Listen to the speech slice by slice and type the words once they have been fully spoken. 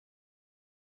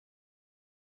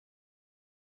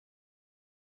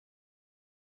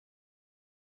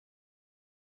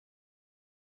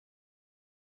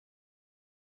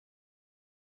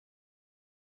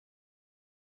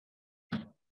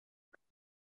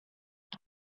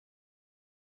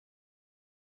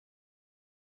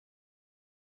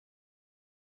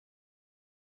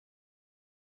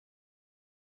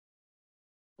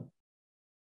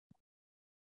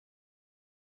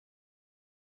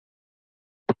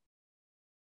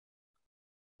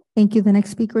Thank you. The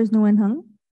next speaker is Nguyen Hung.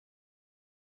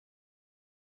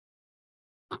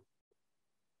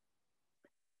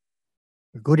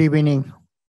 Good evening,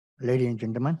 ladies and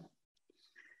gentlemen.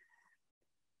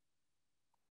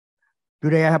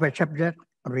 Today I have a subject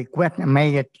request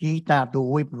Mayor Chita to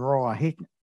withdraw his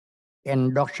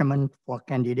endorsement for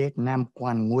candidate Nam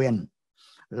Quan Nguyen,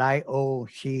 like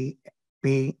OCPFA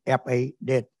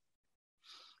did.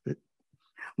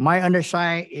 My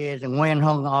undersigned is Nguyen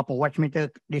Hung of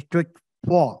Westminster District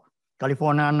 4,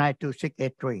 California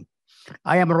 92683.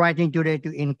 I am writing today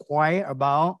to inquire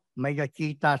about Mayor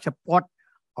Chita's support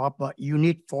of a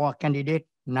unit for candidate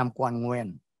Nam Quan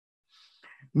Nguyen.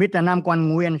 Mr. Nam Quan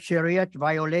Nguyen serious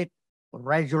violate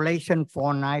Resolution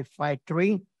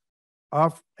 4953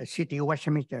 of City of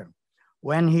Westminster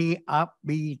when he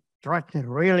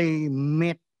arbitrarily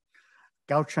met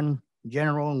Council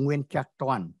General Nguyen Chak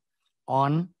Tuan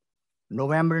on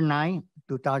November 9,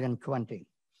 2020.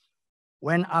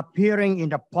 When appearing in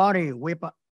the party with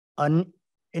an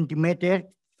intimated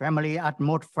family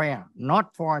atmosphere,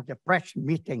 not for the press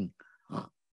meeting.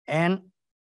 And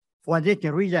for this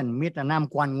reason, Mr. Nam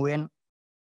Quan Nguyen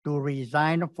to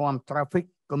resign from Traffic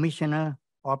Commissioner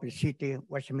of the City of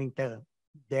Westminster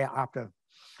thereafter.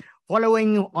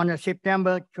 Following on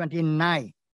September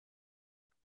 29,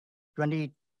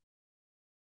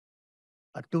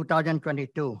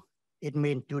 2022, it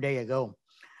means 2 days ago,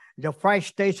 the fire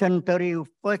station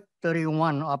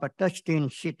 31 of a 13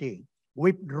 city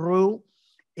withdrew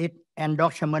its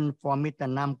endorsement for Mr.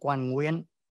 Nam Quan Nguyen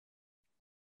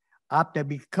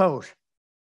because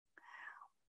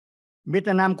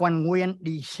Mr. Nam Quan Nguyen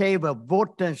disabled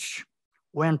voters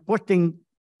when posting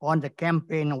on the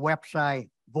campaign website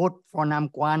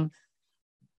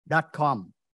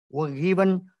votefornamquan.com were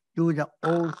given to the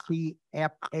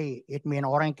OCFA, it means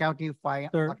Orange County Fire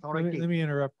Authority. Let me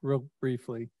interrupt real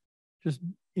briefly. Just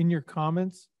in your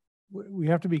comments, we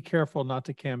have to be careful not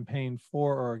to campaign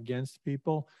for or against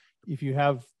people. If you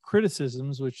have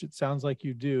criticisms, which it sounds like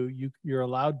you do, you're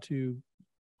allowed to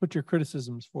put your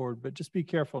criticisms forward, but just be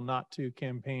careful not to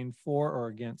campaign for or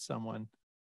against someone.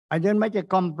 I didn't make a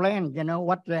complaint,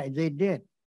 what they did.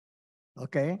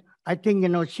 Okay. I think,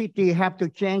 city have to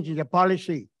change the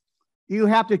policy. You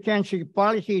have to change the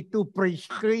policy to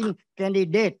pre-screen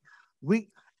candidate.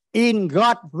 In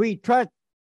God we trust.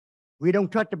 We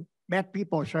don't trust the bad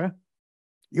people, sir.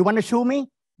 You want to sue me?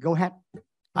 Go ahead.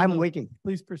 I'm waiting.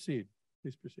 Please proceed.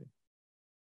 Please proceed.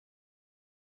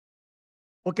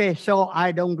 Okay, so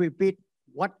I don't repeat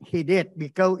what he did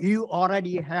because you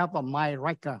already have my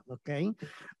record, okay?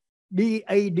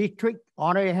 DA district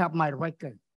already have my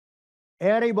record.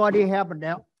 Everybody have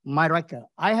my record.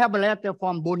 I have a letter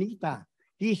from Bonita.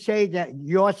 He said that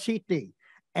your city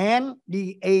and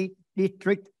DA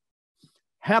district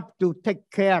have to take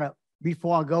care of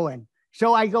before going.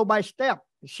 So I go by step,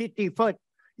 city first.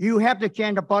 You have to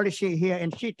change the policy here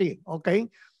in city, okay?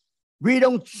 We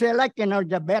don't select,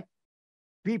 the bad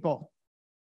people.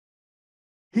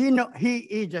 He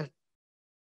is just,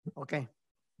 okay.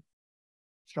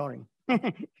 Sorry.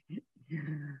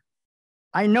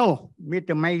 I know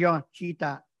Mr. Mayor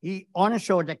Chita, he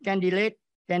also the candidate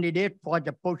for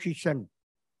the position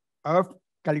of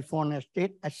California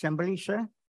State Assembly, sir.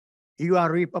 You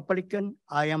are Republican,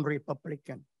 I am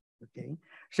Republican, okay?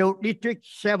 So District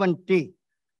 70.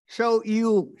 So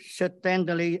you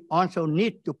certainly also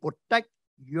need to protect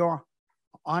your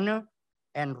honor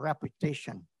and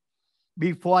reputation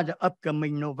before the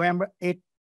upcoming November 8,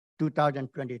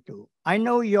 2022. I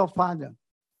know your father.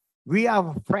 We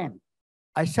are a friend.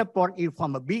 I support you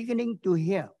from the beginning to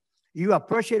here. You are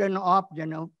president of,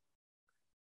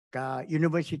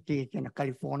 university in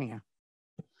California.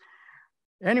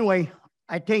 Anyway,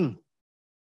 I think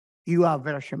you are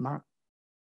very smart.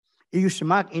 You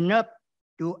smart enough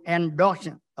to endorse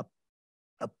a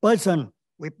person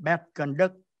with bad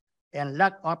conduct and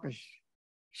lack of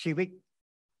civic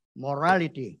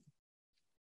morality.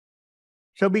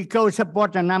 So because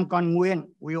support Nam Quan Nguyen,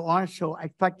 we also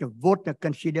expect the voter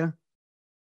consider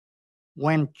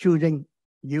when choosing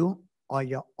you or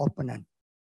your opponent.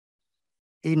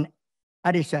 In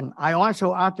addition, I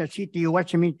also ask the City of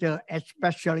Westminster,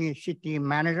 especially city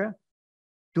manager,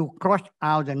 to cross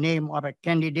out the name of a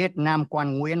candidate Nam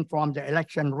Quan Nguyen from the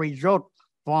election result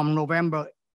from November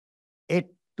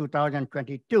 8,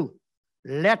 2022.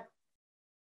 Let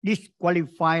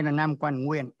disqualify the Nam Quan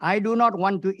Nguyen. I do not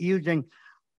want to use the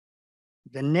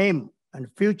name and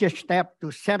future step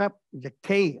to set up the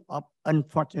case of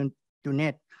unfortunate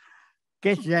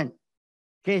case that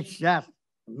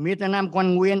Mr. Nam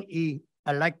Quan Nguyen is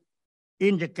elect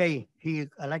in the case he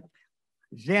elect.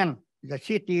 Then the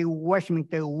city of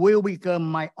Westminster will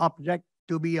become my object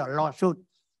to be a lawsuit.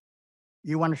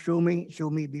 You want to sue me? Sue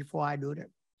me before I do that.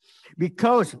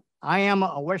 Because I am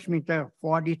a Westminster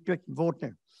 4th District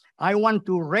voter, I want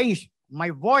to raise my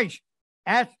voice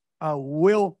as a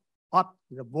will of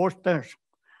the voters.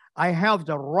 I have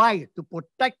the right to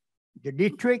protect the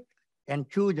district and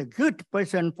choose a good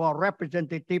person for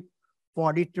representative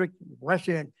for district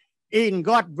resident in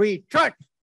God we trust.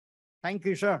 Thank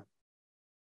you, sir.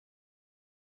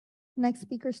 Next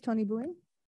speaker is Tony Boone.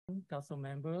 Council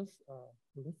members,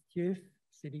 police chief,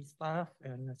 city staff,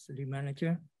 and city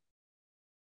manager.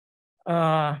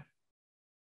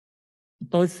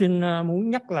 Tôi xin muốn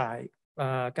nhắc lại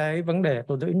cái vấn đề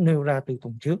tôi đã nêu ra từ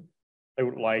tuần trước. I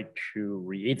would like to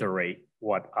reiterate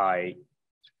what I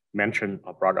mentioned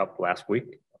or brought up last week.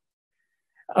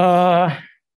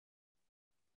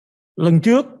 Lần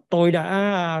trước tôi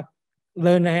đã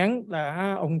lên án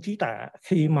ông Chí Tạ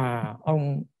khi mà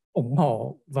ông ủng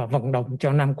hộ và vận động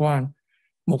cho Nam Quan,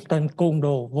 một tên côn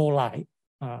đồ vô lại,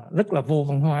 rất là vô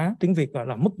văn hóa, tiếng Việt gọi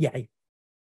là mất dạy.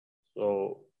 So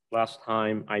last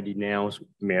time I denounced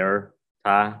Mayor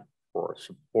Ta for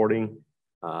supporting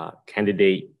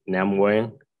candidate Nam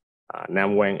Quang.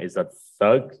 Nam Quang is a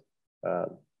thug.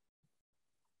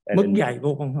 Mất dạy,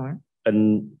 vô văn hóa.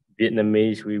 In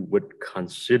Vietnamese, we would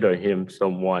consider him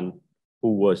someone who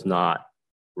was not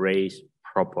raised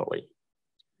properly.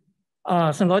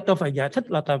 Xin lỗi, tôi phải giải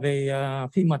thích là tại vì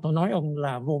khi mà tôi nói ông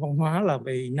là vô văn hóa là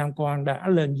vì Nam Quang đã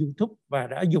lên YouTube và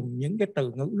đã dùng những cái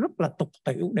từ ngữ rất là tục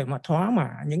tĩu để mà thóa mạ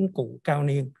những cụ cao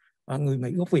niên người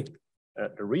Mỹ gốc Việt.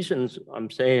 The reasons I'm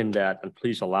saying that, and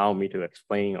please allow me to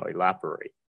explain or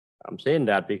elaborate. I'm saying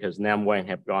that because Nam Quang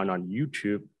have gone on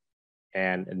YouTube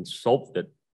and insulted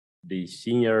the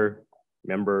senior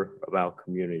member of our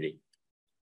community.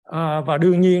 Và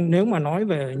đương nhiên nếu mà nói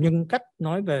về nhân cách,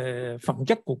 nói về phẩm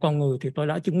chất của con người thì tôi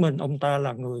đã chứng minh ông ta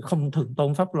là người không thượng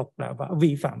tôn pháp luật và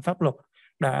vi phạm pháp luật,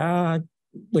 đã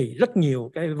bị rất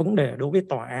nhiều cái vấn đề đối với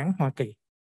tòa án Hoa Kỳ.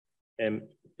 And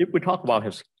if we talk about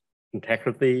his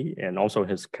integrity and also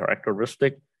his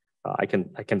characteristic,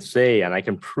 I can say and I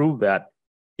can prove that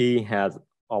he has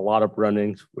a lot of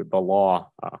run-ins with the law.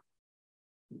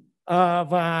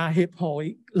 Và Hiệp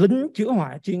hội lính chữa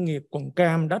hỏa chuyên nghiệp quận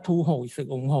Cam đã thu hồi sự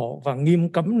ủng hộ và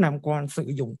nghiêm cấm Nam Quan sử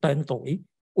dụng tên tuổi,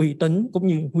 uy tín cũng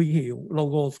như huy hiệu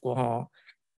logo của họ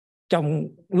trong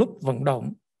lúc vận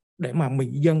động để mà mị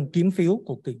dân kiếm phiếu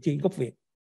của cử tri gốc Việt.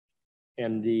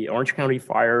 And the Orange County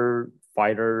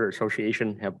Firefighter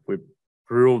Association have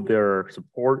withdrawn their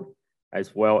support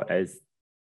as well as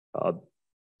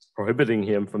prohibiting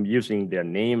him from using their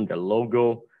name, their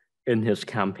logo in his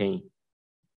campaign.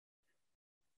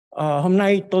 Hôm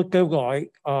nay tôi kêu gọi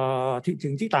thị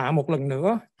trưởng Chí Tạ một lần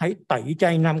nữa hãy tẩy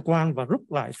chay Nam Quan và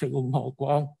rút lại sự ủng hộ của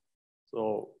ông. So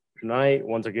tonight,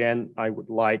 once again, I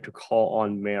would like to call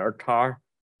on Mayor Tar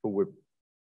to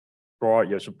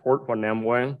withdraw your support for Nam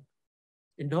Quang.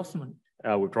 Endorsement.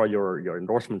 Withdraw your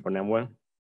endorsement for Nam Quang.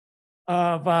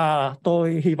 Và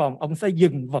tôi hy vọng ông sẽ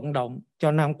dừng vận động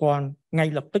cho Nam Quan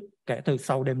ngay lập tức kể từ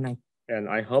sau đêm nay. And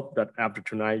I hope that after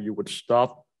tonight you would stop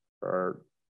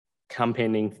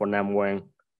campaigning for Nam Quang.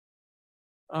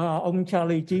 Ông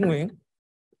Charlie Chí Nguyễn,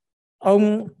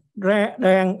 ông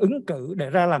đang ứng cử để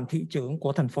ra làm thị trưởng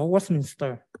của thành phố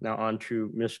Westminster. Now on to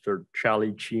Mr.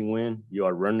 Charlie Chi Nguyen. You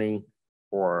are running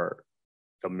for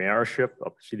the mayorship of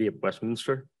the city of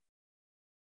Westminster.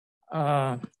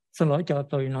 Xin lỗi cho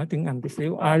tôi nói tiếng Anh tí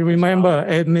xíu. I remember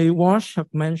Amy Walsh have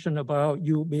mentioned about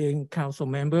you being council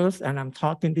members and I'm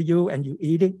talking to you and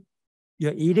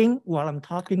you're eating while I'm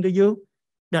talking to you.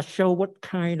 That show what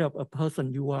kind of a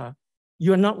person you are.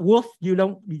 You are not worth, you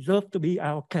don't deserve to be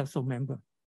our council member.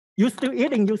 You're still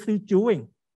eating, you're still chewing.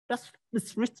 That's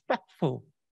disrespectful.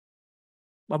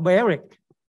 Barbaric.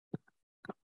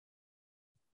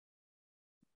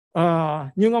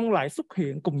 Nhưng ông lại xuất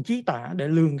hiện cùng Chí Tạ để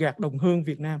lường gạt đồng hương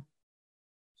Việt Nam.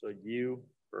 So you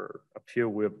appear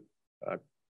with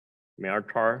Mayor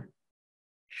Tar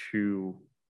to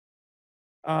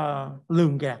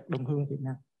lường gạt đồng hương Việt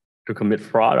Nam. To commit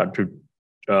fraud or to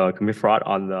commit fraud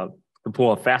on to pull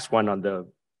a fast one on the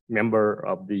member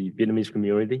of the Vietnamese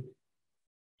community.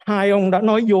 Hai ông đã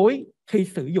nói dối khi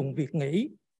sử dụng việc nghỉ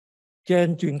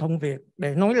trên truyền thông Việt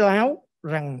để nói láo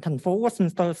rằng thành phố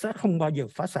Westminster sẽ không bao giờ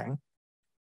phá sản.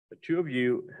 The two of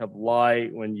you have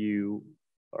lied when you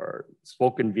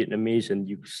spoke in Vietnamese and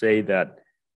you say that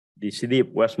the city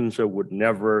of Westminster would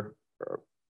never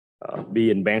be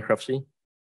in bankruptcy.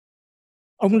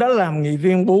 Ông đã làm nghị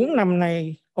viên 4 năm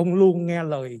nay, ông luôn nghe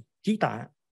lời Chí Tạ.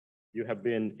 You have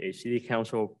been a city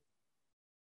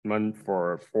councilman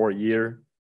for 4 years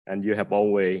and you have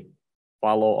always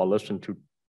follow or listen to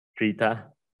Trita.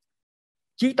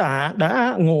 Chí Tạ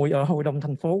đã ngồi ở Hội đồng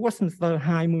thành phố Westminster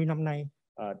 20 năm nay.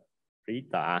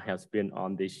 Trita has been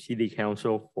on the city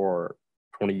council for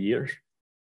 20 years.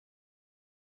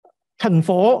 Thành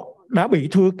phố đã bị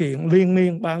thưa kiện liên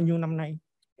miên bao nhiêu năm nay.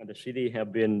 And the city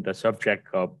have been the subject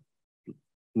of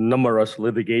numerous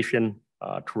litigation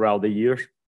throughout the years.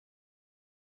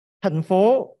 Thành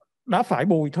phố đã phải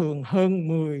bồi thường hơn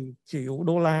 10 triệu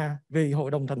đô la vì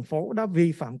Hội đồng thành phố đã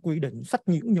vi phạm quy định sách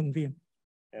nhiễu nhân viên.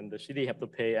 And the city have to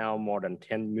pay out more than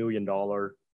 $10 million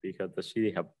because the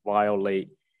city have violated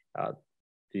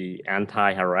the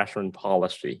anti-harassment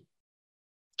policy.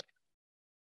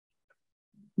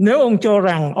 Nếu ông cho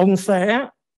rằng ông sẽ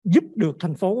giúp được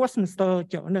thành phố Westminster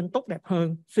trở nên tốt đẹp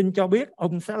hơn, xin cho biết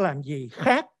ông sẽ làm gì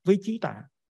khác với Chí Tạ.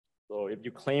 So if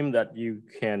you claim that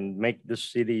you can make the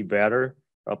city better,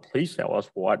 please tell us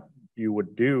what you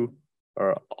would do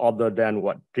other than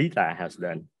what Trita has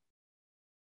done.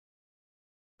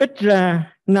 Ít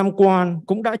ra Nam Quan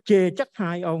cũng đã chê trách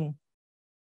hai ông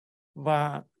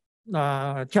và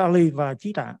Charlie và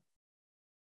Chí Tạ.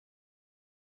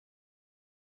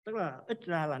 Tức là ít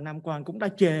ra là Nam Quan cũng đã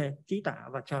chê Chí Tạ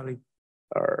và Charlie.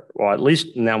 Or at least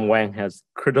Nam Wang has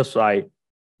criticized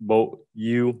both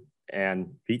you and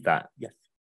Trita. Yes.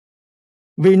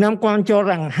 Vì Nam Quan cho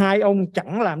rằng hai ông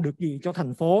chẳng làm được gì cho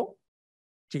thành phố,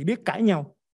 chỉ biết cãi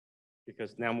nhau.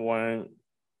 Because Nam Wang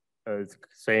is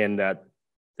saying that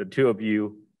the two of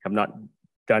you have not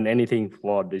done anything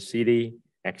for the city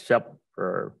except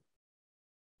for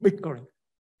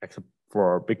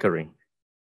bickering.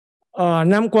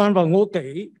 Nam Quan và Ngô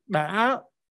Kỷ đã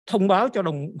thông báo cho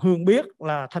đồng hương biết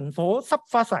là thành phố sắp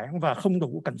phá sản và không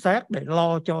đủ cảnh sát để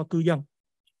lo cho cư dân.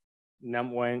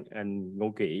 Nam Wang and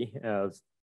Ngô Kỷ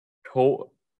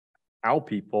told our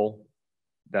people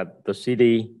that the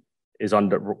city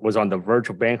was on the verge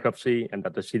of bankruptcy and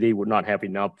that the city would not have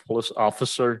enough police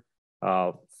officer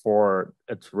for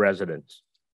its residents.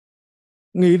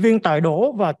 Nghị viên Tài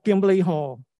Đỗ và Kimberly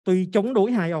Hồ tuy chống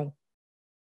đối hai ông.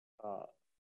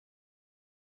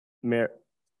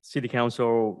 City Council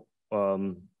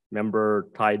member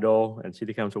Thái Đỗ and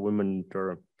City Council woman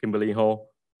Kimberly Ho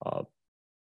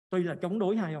tuy là chống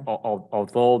đối hai ông.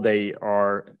 Although they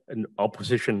are in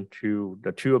opposition to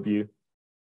the two of you.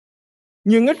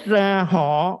 Nhưng ít ra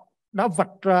họ đã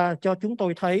vạch ra cho chúng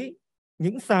tôi thấy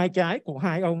những sai trái của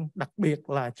hai ông, đặc biệt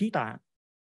là Chí Tạ.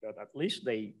 But at least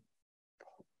they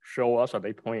show us or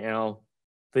they point out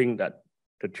things that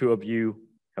the two of you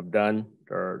have done,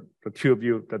 or the two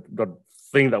of you, the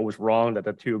thing that was wrong that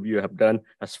the two of you have done,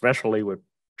 especially with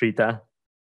Trita.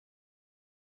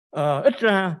 Ít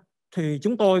ra thì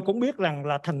chúng tôi cũng biết rằng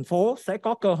là thành phố sẽ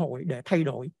có cơ hội để thay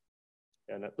đổi.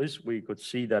 And at least we could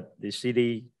see that the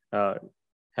city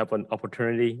have an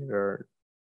opportunity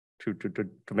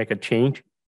to make a change.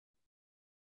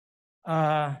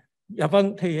 Dạ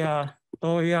vâng, thì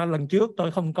tôi lần trước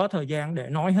tôi không có thời gian để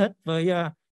nói hết với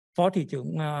Phó Thị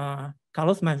trưởng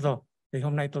Carlos Manzo, thì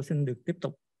hôm nay tôi xin được tiếp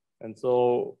tục. And so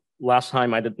last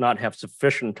time I did not have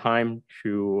sufficient time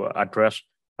to address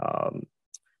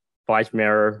Vice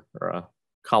Mayor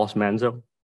Carlos Manzo.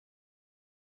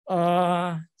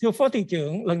 Thưa Phó Thị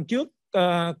trưởng, lần trước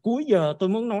cuối giờ tôi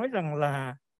muốn nói rằng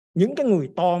là những cái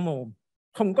người to mồm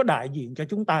không có đại diện cho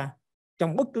chúng ta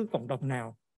trong bất cứ cộng đồng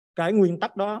nào. Cái nguyên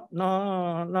tắc đó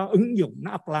nó ứng dụng,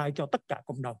 nó apply cho tất cả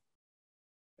cộng đồng.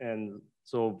 And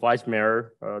so Vice Mayor,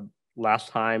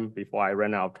 last time before I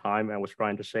ran out of time, I was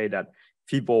trying to say that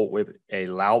people with a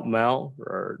loud mouth,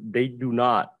 they do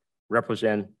not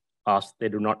represent us. They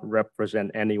do not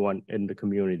represent anyone in the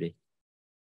community.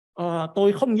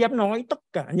 Tôi không dám nói tất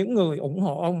cả những người ủng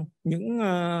hộ ông, những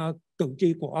cử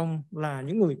tri của ông là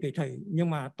những người kỳ thị, nhưng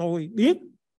mà tôi biết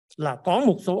là có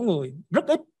một số người rất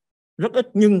ít,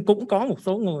 nhưng cũng có một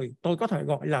số người tôi có thể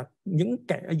gọi là những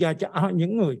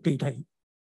những người kỳ thị.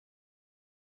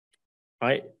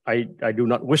 I do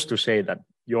not wish to say that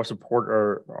your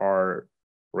supporters are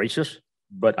racist,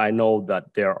 but I know that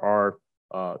there are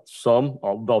some,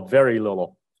 although very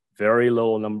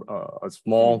little number, a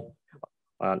small,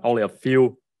 and only a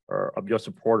few of your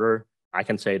supporters, I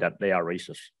can say that they are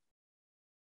racist.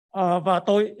 Và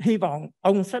tôi hy vọng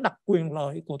ông sẽ đặt quyền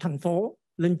lợi của thành phố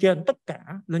lên trên tất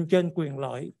cả, lên trên quyền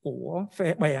lợi của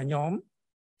phe bè nhóm,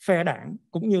 phe đảng,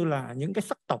 cũng như là những cái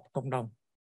sắc tộc cộng đồng.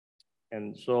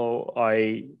 And so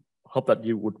I hope that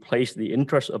you would place the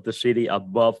interest of the city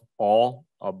above all,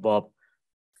 above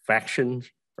factions,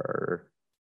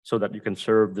 so that you can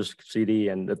serve this city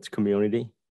and its community.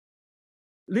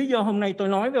 Lý do hôm nay tôi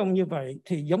nói với ông như vậy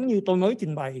thì giống như tôi mới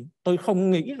trình bày, tôi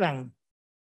không nghĩ rằng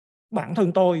bản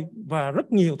thân tôi và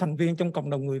rất nhiều thành viên trong cộng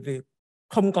đồng người Việt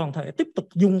không còn thể tiếp tục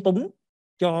dung túng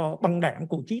cho băng đảng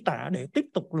của Chí Tả để tiếp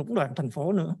tục lũng đoạn thành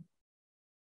phố nữa.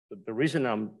 The reason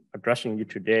I'm addressing you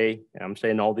today, I'm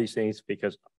saying all these things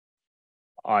because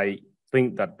I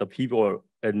think that the people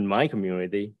in my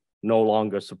community no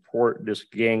longer support this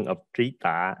gang of Trí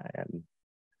Tả. And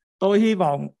tôi hy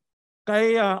vọng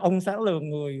ông sẽ là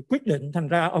người quyết định, thành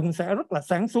ra ông sẽ rất là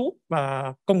sáng suốt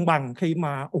và công bằng khi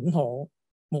mà ủng hộ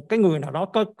một cái người nào đó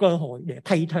có cơ hội để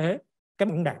thay thế cái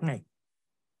băng đảng này.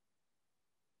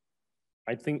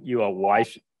 I think you are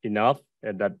wise enough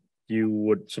that you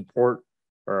would support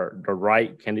the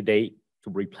right candidate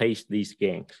to replace these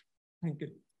gangs. Thank you.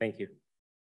 Thank you.